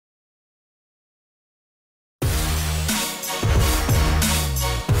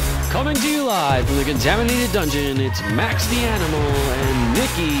Coming to you live from the contaminated dungeon, it's Max the Animal and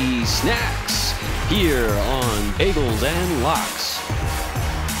Nikki Snacks here on Bagels and Locks.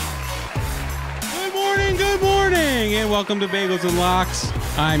 Good morning, and welcome to Bagels and Locks.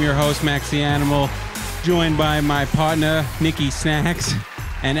 I'm your host, Max the Animal, joined by my partner, Nikki Snacks.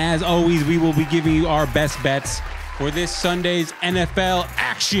 And as always, we will be giving you our best bets for this Sunday's NFL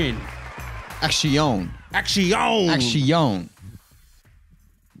action. Action. Action.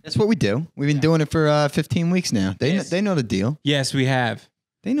 That's what we do. We've been doing it for 15 weeks now. They know the deal. Yes, we have.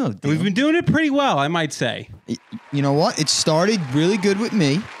 They know the deal. We've been doing it pretty well, I might say. You know what? It started really good with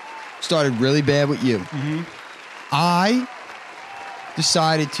me. Started really bad with you. Mm-hmm. I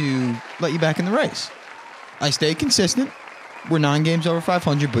decided to let you back in the race. I stayed consistent. We're 9 games over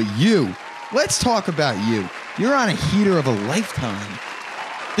 500, but you, let's talk about you. You're on a heater of a lifetime.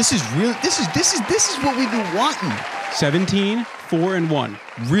 This is real. This is what we've been wanting. 17-4-1.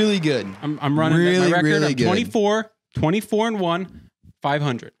 Really good. I'm running really, my record. really I'm good. 24-1,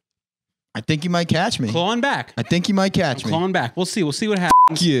 500. I think you might catch me. Clawing back. I think you might catch me. Clawing back. We'll see. We'll see what happens.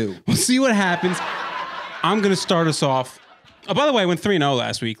 F you. We'll see what happens. I'm going to start us off. Oh, by the way, I went 3-0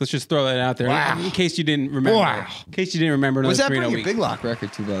 last week. Let's just throw that out there. Wow. In case you didn't remember. Wow. In case you didn't remember Was another that 3-0 bring your week. big lock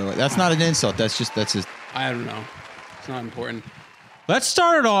record too, by the way? That's not an insult. That's just. I don't know. It's not important. Let's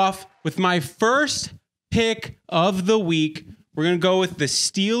start it off with my first pick of the week. We're going to go with the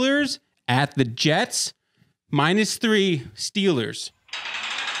Steelers at the Jets. -3 Steelers.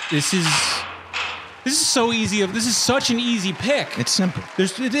 This is so easy. This is such an easy pick. It's simple.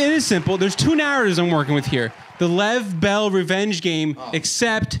 It is simple. There's 2 narratives I'm working with here. The Lev Bell revenge game,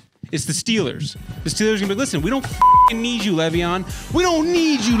 except it's the Steelers. The Steelers are going to be, listen, we don't need you, Le'Veon. We don't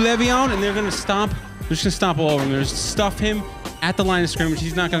need you, Le'Veon. And they're going to stomp. They're just going to stomp all over him. They're going to stuff him at the line of scrimmage.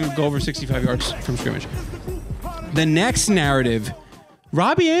 He's not going to go over 65 yards from scrimmage. The next narrative,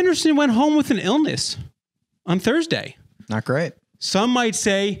 Robbie Anderson went home with an illness on Thursday. Not great. Some might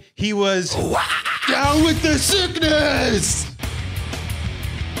say he was down with the sickness.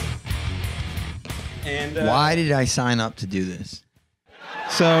 And why did I sign up to do this?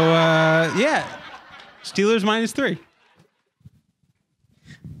 So, yeah, Steelers -3.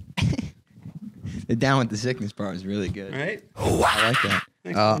 The down with the sickness part is really good. Right? I like that.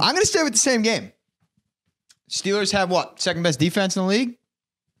 I'm going to stay with the same game. Steelers have what? Second best defense in the league?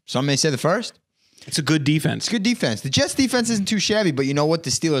 Some may say the first. It's a good defense. It's good defense. The Jets defense isn't too shabby, but you know what the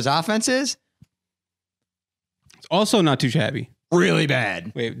Steelers offense is? It's also not too shabby. Really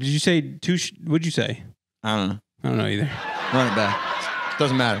bad. Wait, did you say what'd you say? I don't know. I don't know either. Run it back.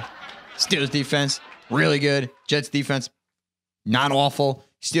 Doesn't matter. Steelers defense, really good. Jets defense, not awful.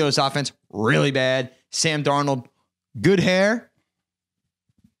 Steelers offense, really bad. Sam Darnold, good hair.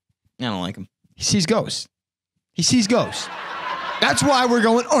 I don't like him. He sees ghosts. That's why we're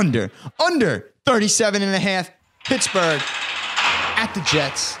going under 37.5. Pittsburgh at the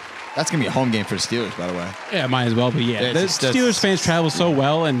Jets. That's going to be a home game for the Steelers, by the way. Yeah, might as well. But yeah, the Steelers fans travel so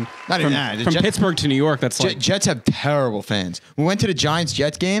well, and from Pittsburgh to New York, that's like Jets have terrible fans. We went to the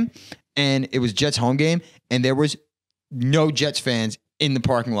Giants-Jets game, and it was Jets home game, and there was no Jets fans in the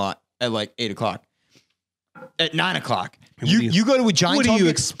parking lot at like 8 o'clock. At 9 o'clock. You go to a Giants home game. What do you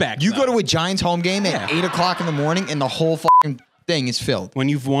expect? You go to a Giants home game at 8 o'clock in the morning, and the whole fucking thing is filled. When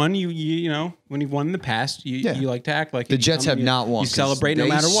you've won, you know, when you've won in the past, you like to act like the Jets have not won. You celebrate no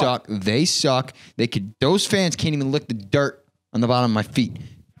matter what. They suck. Those fans can't even lick the dirt on the bottom of my feet.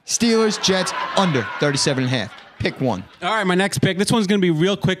 Steelers, Jets, under 37.5. Pick one. All right, my next pick. This one's going to be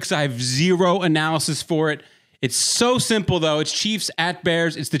real quick because I have zero analysis for it. It's so simple, though. It's Chiefs at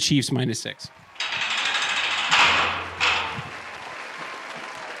Bears. It's the Chiefs -6.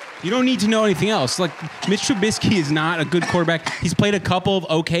 You don't need to know anything else. Like, Mitch Trubisky is not a good quarterback. He's played a couple of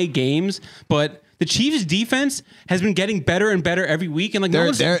okay games, but the Chiefs' defense has been getting better and better every week, and like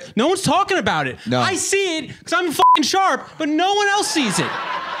no one's talking about it. No. I see it because I'm fucking sharp, but no one else sees it.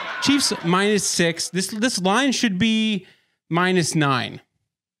 Chiefs -6. This line should be -9.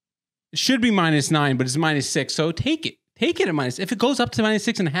 It should be -9, but it's -6. So take it. Take it at minus. If it goes up to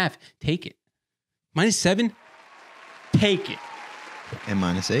 -6.5, take it. -7, take it. And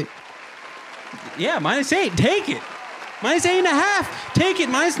 -8. Yeah, -8. Take it. -8.5. Take it.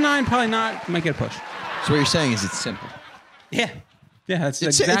 -9. Probably not. Might get a push. So what you're saying is it's simple. Yeah. Yeah, that's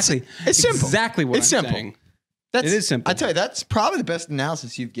exactly. It's simple. Exactly what I'm saying. It is simple. I tell you, that's probably the best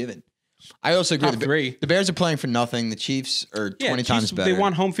analysis you've given. I also agree. The Bears are playing for nothing. The Chiefs are 20 times better. They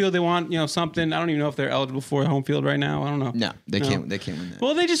want home field. They want something. I don't even know if they're eligible for home field right now. I don't know. No, they can't. They can't win that.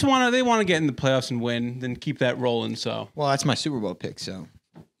 Well, they just want to get in the playoffs and win, then keep that rolling. So. Well, that's my Super Bowl pick. So.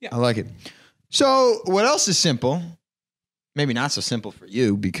 Yeah, I like it. So what else is simple? Maybe not so simple for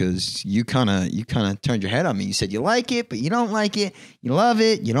you because you kind of turned your head on me. You said you like it, but you don't like it. You love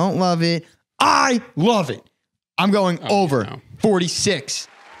it, you don't love it. I love it. I'm going over 46.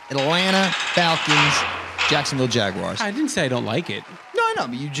 Atlanta Falcons, Jacksonville Jaguars. I didn't say I don't like it. No, I know,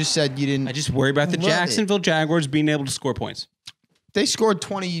 but you just said you didn't. I just worry about the Jacksonville Jaguars being able to score points. They scored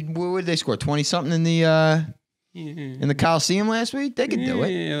 20. What did they score? 20 something in the Coliseum last week. They could do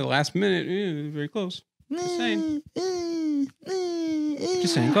it. Yeah, last minute, very close. Just saying.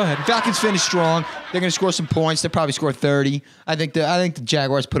 Just saying. Go ahead. Falcons finish strong. They're going to score some points. They'll probably score 30. I think the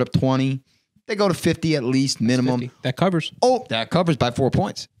Jaguars put up 20. They go to 50 at least minimum. 50. That covers. Oh, that covers by 4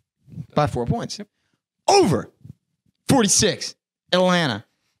 points. By 4 points. Yep. Over 46. Atlanta,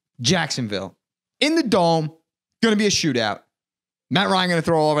 Jacksonville. In the Dome. Going to be a shootout. Matt Ryan going to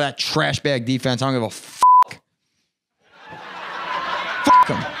throw all over that trash bag defense. I don't give a fuck. Fuck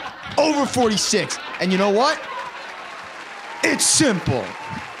them. Over 46. And you know what? It's simple.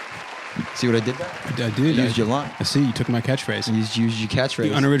 See what I did there? I did. You used your line. I see. You took my catchphrase. You used your catchphrase.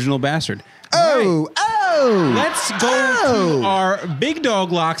 The unoriginal bastard. Oh, right. Let's go to our big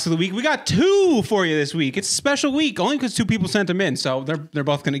dog locks of the week. We got 2 for you this week. It's a special week, only because 2 people sent them in, so they're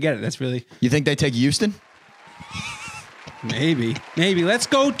both going to get it. That's really... You think they take Houston? Maybe. Let's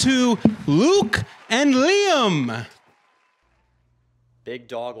go to Luke and Liam. Big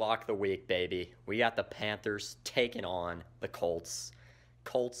dog lock of the week, baby. We got the Panthers taking on the Colts.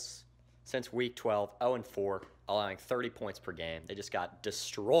 Colts, since week 12, 0-4, allowing 30 points per game. They just got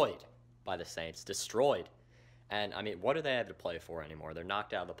destroyed by the Saints. Destroyed. And, I mean, what do they have to play for anymore? They're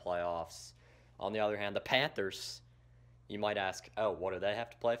knocked out of the playoffs. On the other hand, the Panthers, you might ask, oh, what do they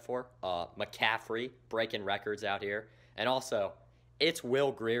have to play for? McCaffrey breaking records out here. And also, it's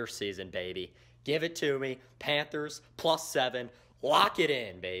Will Grier season, baby. Give it to me. Panthers, +7. Lock it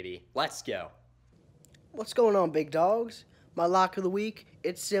in, baby. Let's go. What's going on, big dogs? My lock of the week,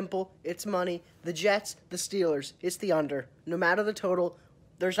 it's simple, it's money. The Jets, the Steelers, it's the under. No matter the total,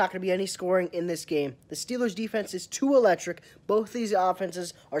 there's not going to be any scoring in this game. The Steelers' defense is too electric. Both these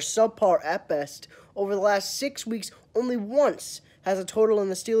offenses are subpar at best. Over the last 6 weeks, only once has a total in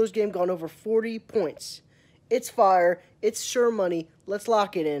the Steelers game gone over 40 points. It's fire. It's sure money. Let's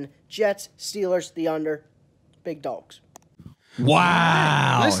lock it in. Jets, Steelers, the under. Big dogs.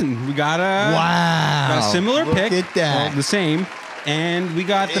 Wow. Listen, we got a similar pick. Look at that. Well, the same. And we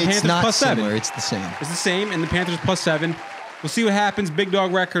got the Panthers not +7. Similar. It's the same. It's the same, and the Panthers +7. We'll see what happens. Big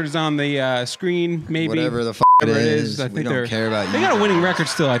dog record is on the screen, maybe. Whatever the it is. I we think don't care about you. They got a winning record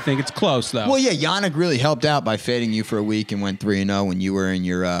still, I think. It's close, though. Well, yeah, Yannick really helped out by fading you for a week and went 3-0 when you were in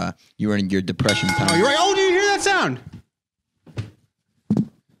your depression time. Oh, you're right. Oh, do you hear that sound?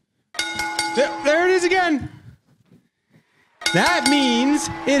 There it is again. That means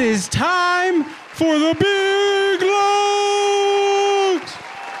it is time for the big locks.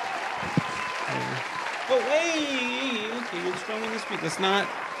 Oh, hey, okay, you're strong this week.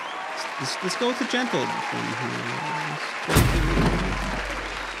 Let's go with the gentle one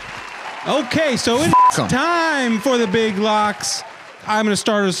here. Okay, so it's time for the big locks. I'm going to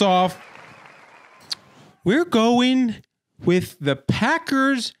start us off. We're going with the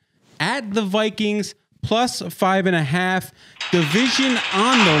Packers at the Vikings +5.5. Division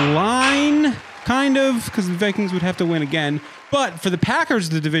on the line, kind of, because the Vikings would have to win again. But for the Packers,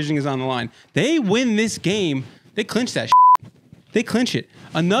 the division is on the line. They win this game. They clinch that shit. They clinch it.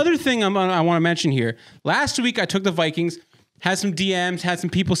 Another thing I want to mention here. Last week, I took the Vikings, had some DMs, had some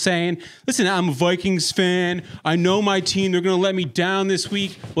people saying, listen, I'm a Vikings fan. I know my team. They're going to let me down this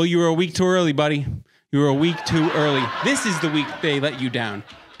week. Well, you were a week too early, buddy. You were a week too early. This is the week they let you down.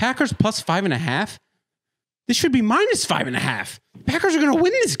 Packers +5.5. This should be -5.5. Packers are going to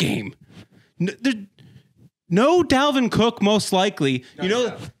win this game. No Dalvin Cook, most likely.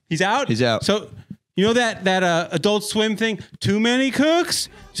 He's out? He's out. So, you know that Adult Swim thing? Too many cooks.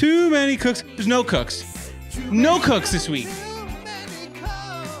 There's no cooks. No cooks this week.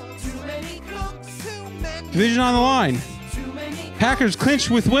 Division on the line. Packers clinch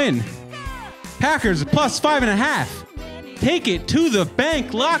with win. Packers +5.5. Take it to the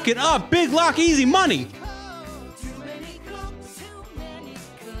bank. Lock it up. Big lock, easy money.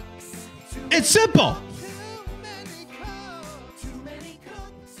 It's simple.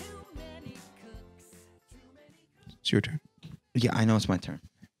 It's your turn. Yeah, I know it's my turn.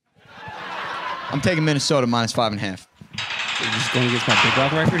 I'm taking Minnesota -5.5. You're just going against my big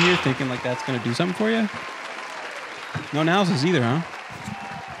lock record here, thinking like that's going to do something for you? No analysis either, huh?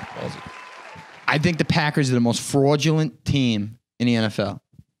 Ballsy. I think the Packers are the most fraudulent team in the NFL.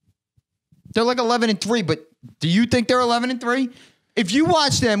 They're like 11-3, but do you think they're 11-3? If you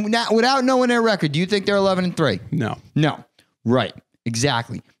watch them without knowing their record, do you think they're 11-3? No. No. Right.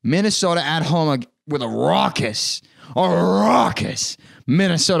 Exactly. Minnesota at home with a raucous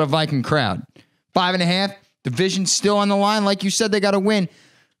Minnesota Viking crowd. 5.5. Division still on the line. Like you said, they got to win.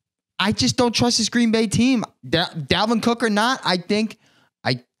 I just don't trust this Green Bay team. Dalvin Cook or not, I think.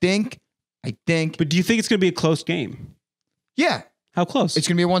 But do you think it's going to be a close game? Yeah. How close? It's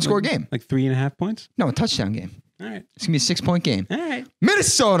going to be a one-score game. Like 3.5 points? No, a touchdown game. All right. It's going to be a 6-point game. All right.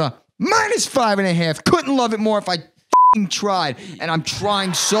 Minnesota minus 5.5. Couldn't love it more if I tried. And I'm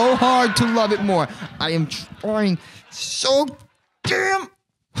trying so hard to love it more. I am trying so damn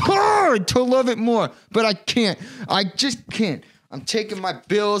hard to love it more. But I can't. I just can't. I'm taking my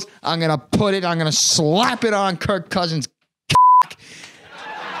Bills. I'm going to slap it on Kirk Cousins'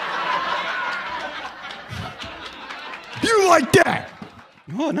 You like that?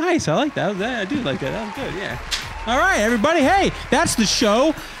 Oh, nice. I like that. I do like that. That was good. Yeah. All right, everybody. Hey, that's the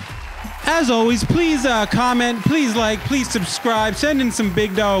show. As always, please comment, please like, please subscribe, send in some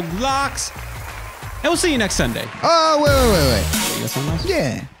Big Dog Locks, and we'll see you next Sunday. Oh, wait. You got something else?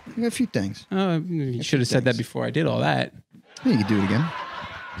 Yeah, I got a few things. You should have said that before I did all that. You can do it again.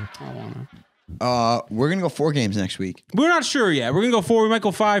 I don't want to. We're going to go 4 games next week. We're not sure yet. We're going to go 4. We might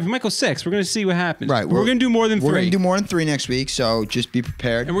go 5. We might go 6. We're going to see what happens. Right. We're going to do more than 3. We're going to do more than 3 next week, so just be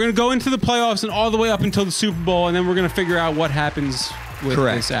prepared. And we're going to go into the playoffs and all the way up until the Super Bowl, and then we're going to figure out what happens with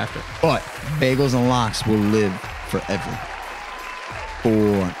this after. But Bagels and Locks will live forever.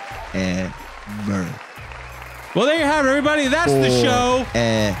 Forever. Well, there you have it, everybody. That's the show.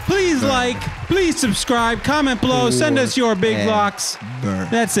 Please like, please subscribe, comment below, send us your Big Locks.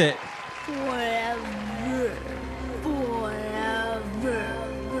 That's it. Forever.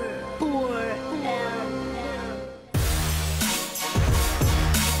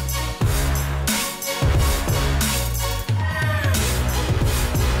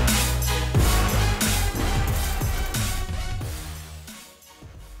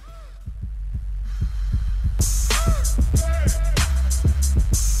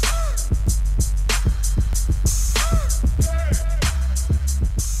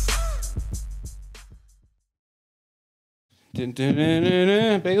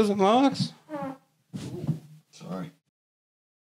 Bagels and Locks? Sorry.